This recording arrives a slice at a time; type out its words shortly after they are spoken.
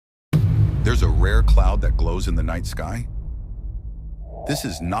There's a rare cloud that glows in the night sky. This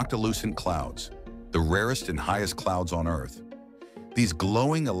is noctilucent clouds, the rarest and highest clouds on Earth. These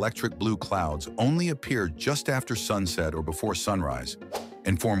glowing electric blue clouds only appear just after sunset or before sunrise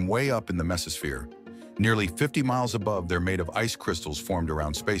and form way up in the mesosphere. Nearly 50 miles above, they're made of ice crystals formed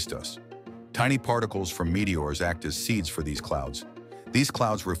around space dust. Tiny particles from meteors act as seeds for these clouds. These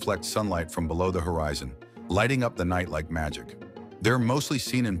clouds reflect sunlight from below the horizon, lighting up the night like magic. They're mostly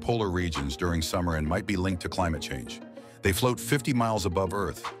seen in polar regions during summer and might be linked to climate change. They float 50 miles above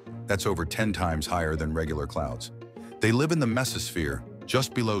Earth. That's over 10 times higher than regular clouds. They live in the mesosphere,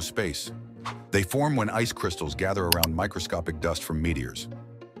 just below space. They form when ice crystals gather around microscopic dust from meteors.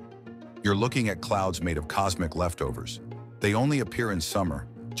 You're looking at clouds made of cosmic leftovers. They only appear in summer,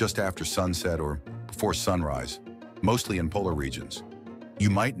 just after sunset or before sunrise, mostly in polar regions. You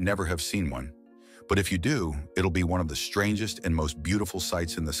might never have seen one, but if you do, it'll be one of the strangest and most beautiful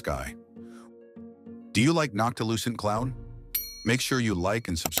sights in the sky. Do you like noctilucent cloud? Make sure you like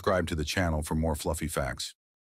and subscribe to the channel for more fluffy facts.